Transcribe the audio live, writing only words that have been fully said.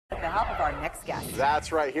help of our next guest.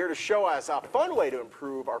 That's right. Here to show us a fun way to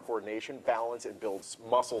improve our coordination, balance, and build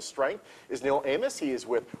muscle strength is Neil Amos. He is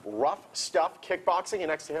with Rough Stuff Kickboxing, and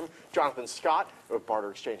next to him, Jonathan Scott of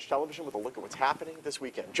Barter Exchange Television with a look at what's happening this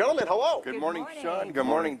weekend. Gentlemen, hello. Good morning, Sean. Good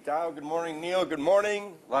morning, Dow. Good morning, Neil. Good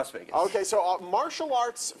morning, Las Vegas. Okay, so martial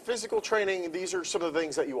arts, physical training, these are some of the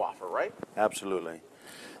things that you offer, right? Absolutely.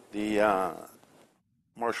 The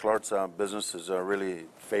martial arts business is really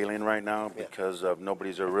failing right now because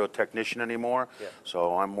nobody's a real technician anymore. Yeah.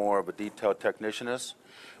 So I'm more of a detailed technicianist,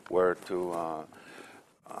 where to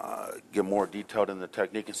get more detailed in the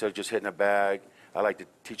technique instead of just hitting a bag. I like to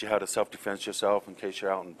teach you how to self-defense yourself in case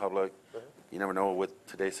you're out in public. You never know with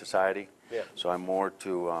today's society. Yeah. So I'm more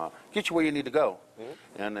to get you where you need to go.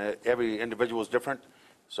 And every individual is different,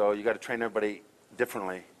 so you got to train everybody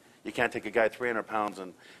differently. You can't take a guy 300 pounds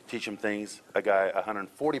and teach him things a guy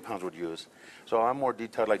 140 pounds would use. So I'm more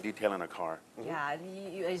detailed, like detailing a car. Yeah,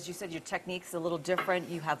 as you said, your technique's a little different.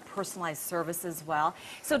 You have personalized service as well.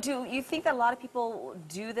 So do you think that a lot of people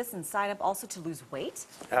do this and sign up also to lose weight?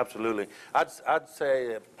 Absolutely. I'd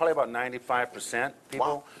say probably about 95%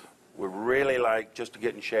 people would really like just to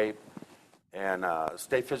get in shape and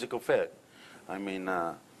stay physical fit. I mean,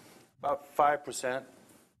 about 5%.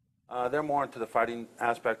 They're more into the fighting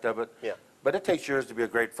aspect of it. Yeah. But it takes years to be a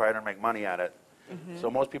great fighter and make money at it. So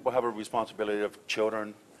most people have a responsibility of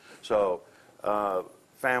children, so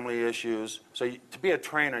family issues. So to be a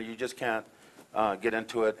trainer, you just can't get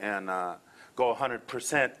into it and go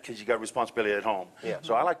 100% because you got responsibility at home. Yeah.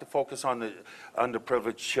 So I like to focus on the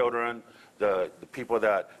underprivileged children, the people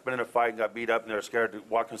that been in a fight and got beat up and they're scared to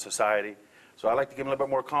walk in society. So I like to give them a little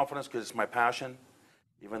bit more confidence because it's my passion.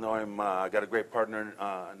 Even though I'm got a great partner,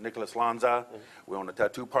 Nicholas Lanza. We own a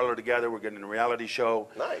tattoo parlor together. We're getting a reality show.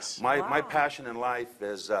 Nice. My passion in life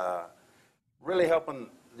is really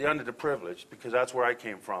helping the underprivileged because that's where I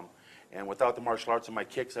came from. And without the martial arts and my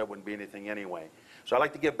kicks, I wouldn't be anything anyway. So I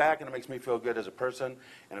like to give back, and it makes me feel good as a person.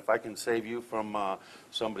 And if I can save you from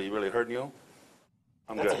somebody really hurting you,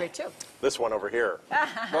 I'm That's good. great too. This one over here.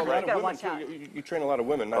 Well, a lot of gotta women, watch out. too. You train a lot of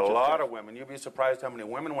women, not A just lot guys. of women. You'd be surprised how many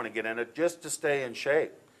women want to get in it just to stay in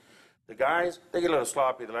shape. The guys, they get a little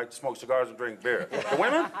sloppy. They like to smoke cigars and drink beer. The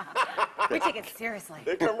women, We take it seriously.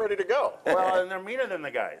 They come ready to go. well, and they're meaner than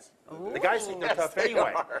the guys. The guys think they're tough they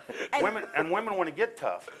anyway. are. Women want to get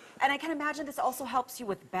tough. And I can imagine this also helps you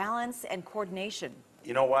with balance and coordination.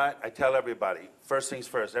 You know what? I tell everybody, first things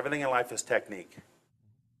first, everything in life is technique.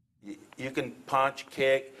 You can punch,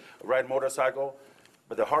 kick, ride a motorcycle,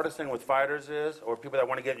 but the hardest thing with fighters is, or people that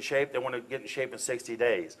want to get in shape, they want to get in shape in 60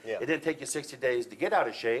 days. Yeah. It didn't take you 60 days to get out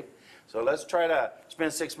of shape, so let's try to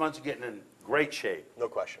spend 6 months getting in great shape. No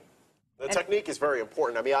question. The technique is very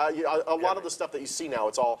important. I mean, a lot of the stuff that you see now,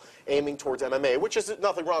 it's all aiming towards MMA, which is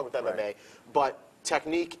nothing wrong with MMA, Right. but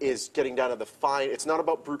technique is getting down to the fine. It's not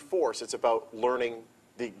about brute force. It's about learning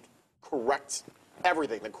the correct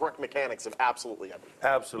everything, the correct mechanics of absolutely everything.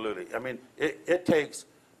 Absolutely. I mean, it takes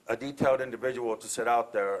a detailed individual to sit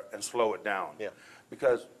out there and slow it down. Yeah.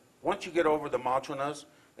 Because once you get over the macho-ness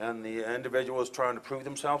and the individual is trying to prove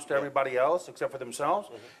themselves to everybody else except for themselves,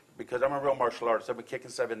 because I'm a real martial artist. I've been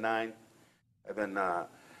kicking 7'9". I've been a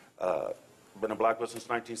black belt since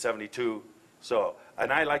 1972. So,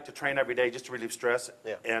 and I like to train every day just to relieve stress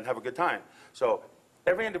and have a good time. So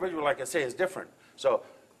every individual, like I say, is different. So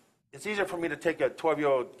it's easier for me to take a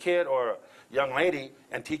 12-year-old kid or a young lady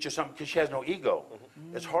and teach her something because she has no ego.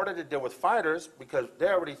 It's harder to deal with fighters because they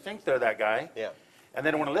already think they're that guy, and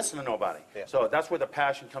they don't want to listen to nobody. So that's where the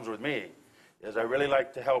passion comes with me, is I really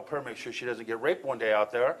like to help her make sure she doesn't get raped one day out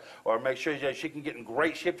there, or make sure that she can get in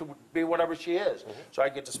great shape to be whatever she is. So I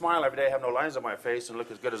get to smile every day, have no lines on my face, and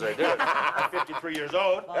look as good as I did. I'm 53 years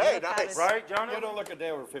old. Hey, nice. Right, Jonathan? You don't look a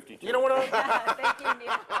day over 52. You know what Thank you,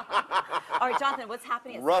 Neil. All right, Jonathan, what's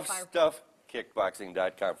happening at Rough Sapphire? Stuff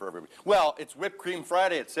Kickboxing.com for everybody. Well, it's Whipped Cream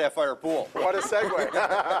Friday at Sapphire Pool. What a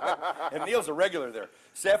segue. And Neil's a regular there.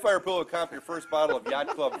 Sapphire Pool will comp your first bottle of Yacht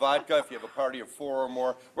Club vodka if you have a party of 4 or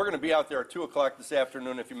more. We're going to be out there at 2 o'clock this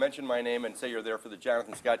afternoon. If you mention my name and say you're there for the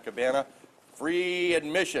Jonathan Scott Cabana, free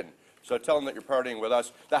admission. So tell them that you're partying with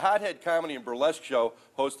us. The Hothead Comedy and Burlesque Show,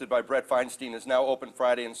 hosted by Brett Feinstein, is now open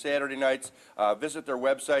Friday and Saturday nights. Visit their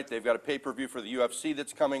website. They've got a pay-per-view for the UFC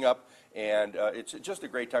that's coming up, and it's just a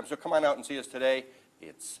great time. So come on out and see us today.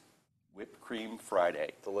 It's Whipped Cream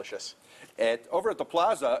Friday. Delicious. Over at the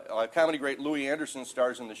Plaza, comedy great Louis Anderson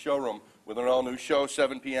stars in the showroom with an all-new show,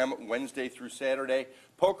 7 p.m. Wednesday through Saturday.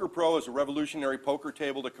 Poker Pro is a revolutionary poker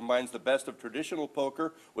table that combines the best of traditional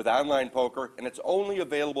poker with online poker, and it's only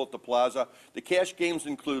available at the Plaza. The cash games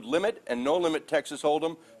include Limit and No Limit Texas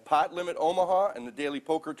Hold'em, Pot Limit Omaha, and the daily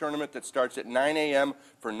poker tournament that starts at 9 a.m.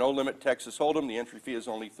 for No Limit Texas Hold'em. The entry fee is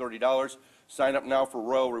only $30. Sign up now for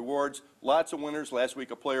Royal Rewards. Lots of winners. Last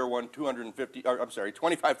week, a player won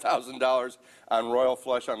 $25,000 on Royal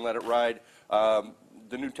Flush on Let It Ride.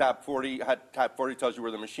 The new Top 40 tells you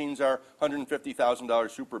where the machines are.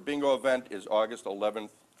 $150,000 Super Bingo event is August 11th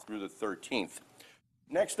through the 13th.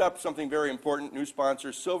 Next up, something very important, new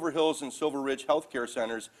sponsor, Silver Hills and Silver Ridge Healthcare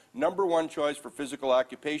Centers, #1 choice for physical,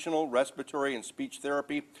 occupational, respiratory, and speech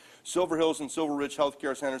therapy. Silver Hills and Silver Ridge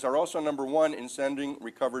Healthcare Centers are also #1 in sending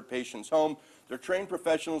recovered patients home. They're trained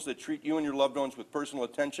professionals that treat you and your loved ones with personal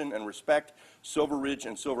attention and respect. Silver Ridge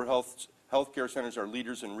and Silver Healthcare Centers are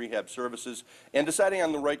leaders in rehab services, and deciding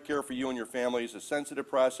on the right care for you and your family is a sensitive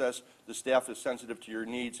process. The staff is sensitive to your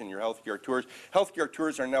needs and your healthcare tours. Healthcare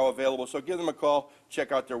tours are now available, so give them a call.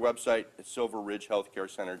 Check out their website at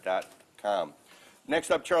silverridgehealthcarecenter.com.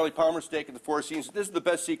 Next up, Charlie Palmer Steak at the Four Seasons. This is the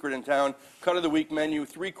best secret in town. Cut of the week menu,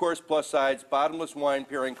 3-course plus sides, bottomless wine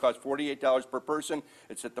pairing, costs $48 per person.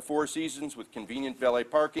 It's at the Four Seasons with convenient valet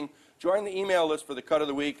parking. Join the email list for the cut of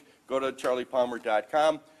the week. Go to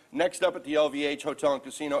charliepalmer.com. Next up at the LVH Hotel and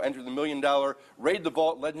Casino, enter the $1 million Raid the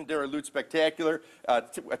Vault Legendary Loot Spectacular. A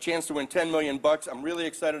chance to win $10 million. I'm really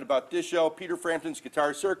excited about this show. Peter Frampton's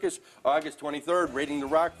Guitar Circus, August 23rd. Raiding the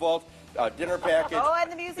Rock Vault, dinner package. Oh,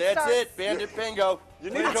 and the music That's starts. it, Bandit Bingo. You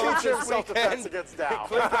need to teach him self-defense against Dow.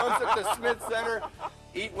 Clint Holmes at the Smith Center.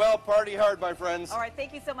 Eat well, party hard, my friends. All right,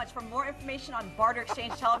 thank you so much. For more information on Barter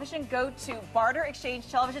Exchange Television, go to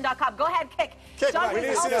barterexchangetelevision.com. Go ahead, kick. Kick, Jonathan we need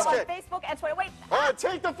is to see also this on kick. Facebook and Twitter. Wait. All right,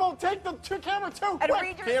 take the phone, take the camera too. And quick.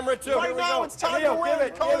 read your Camera 2, Right here we now, go. it's time Leo, to win. give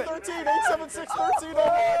it, Call give it.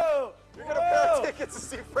 13-876-1301. You're going to pair tickets to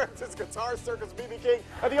see Frampton's Guitar Circus BB King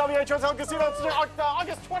at the LVH Hotel and Casino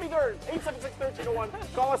August 23rd, 876-1301.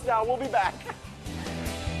 Call us now. We'll be back.